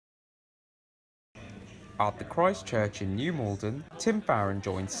At the Christ Church in New Malden, Tim Farron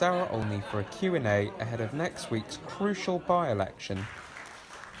joined Sarah Olney for a Q&A ahead of next week's crucial by-election.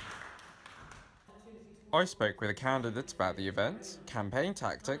 I spoke with the candidates about the event, campaign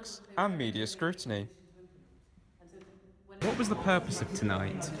tactics and media scrutiny. What was the purpose of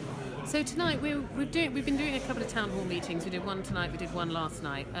tonight? So tonight we've been doing a couple of town hall meetings. We did one tonight, we did one last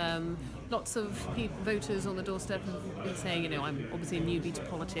night. Lots of voters on the doorstep have been saying, you know, I'm obviously a newbie to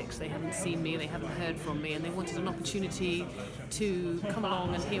politics, they haven't seen me, they haven't heard from me, and they wanted an opportunity to come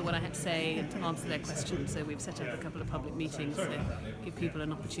along and hear what I had to say and to answer their questions. So we've set up a couple of public meetings to give people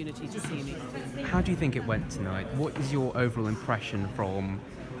an opportunity to see me. How do you think it went tonight? What is your overall impression from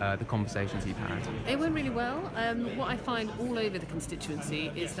the conversations you've had? It went really well. What I find all over the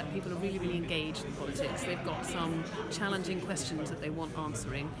constituency is that people are really, really engaged in politics. They've got some challenging questions that they want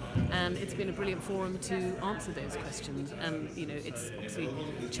answering, and it's been a brilliant forum to answer those questions. And you know, it's obviously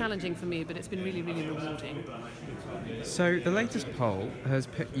challenging for me, but it's been really, really rewarding. So the latest poll has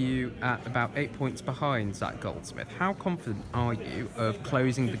put you at about 8 points behind Zach Goldsmith. How confident are you of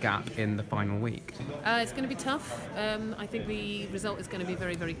closing the gap in the final week? It's going to be tough. I think the result is going to be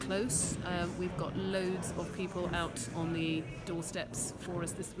very, very close. We've got loads of people out on the doorsteps for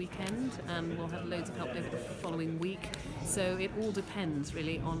us this weekend, and we'll have loads of help over the following week. So it all depends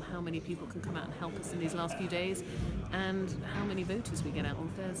really on how many people can come out and help us in these last few days and how many voters we get out on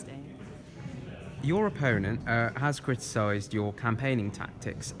Thursday. Your opponent has criticised your campaigning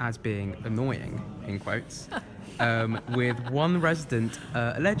tactics as being annoying, in quotes, with one resident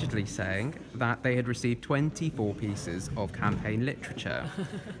allegedly saying that they had received 24 pieces of campaign literature.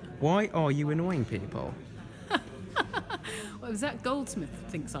 Why are you annoying people? Well, if Zach Goldsmith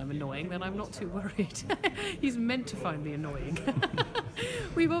thinks I'm annoying, then I'm not too worried. He's meant to find me annoying.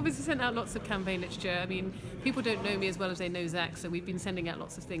 We've obviously sent out lots of campaign literature. I mean, people don't know me as well as they know Zach, so we've been sending out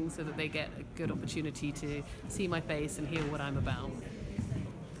lots of things so that they get a good opportunity to see my face and hear what I'm about.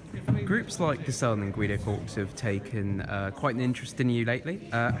 Groups like the Sun and Guido Fawkes have taken quite an interest in you lately.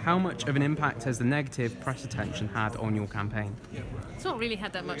 How much of an impact has the negative press attention had on your campaign? It's not really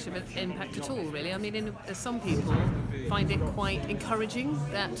had that much of an impact at all, really. I mean, some people find it quite encouraging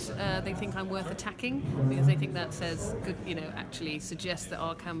that they think I'm worth attacking, because they think that says, good, you know, actually suggests that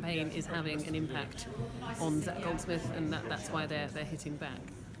our campaign is having an impact on Zach Goldsmith, and that's why they're hitting back.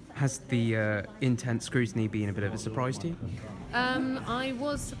 Has the intense scrutiny been a bit of a surprise to you? I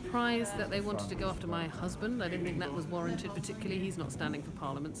was surprised that they wanted to go after my husband. I didn't think that was warranted particularly. He's not standing for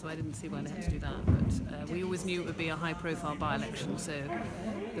Parliament, so I didn't see why they had to do that. But we always knew it would be a high-profile by-election, so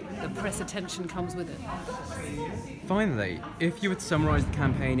the press attention comes with it. Finally, if you were to summarise the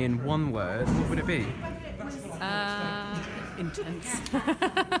campaign in one word, what would it be? Intense.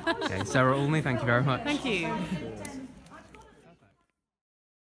 Okay, Sarah Olney, thank you very much. Thank you.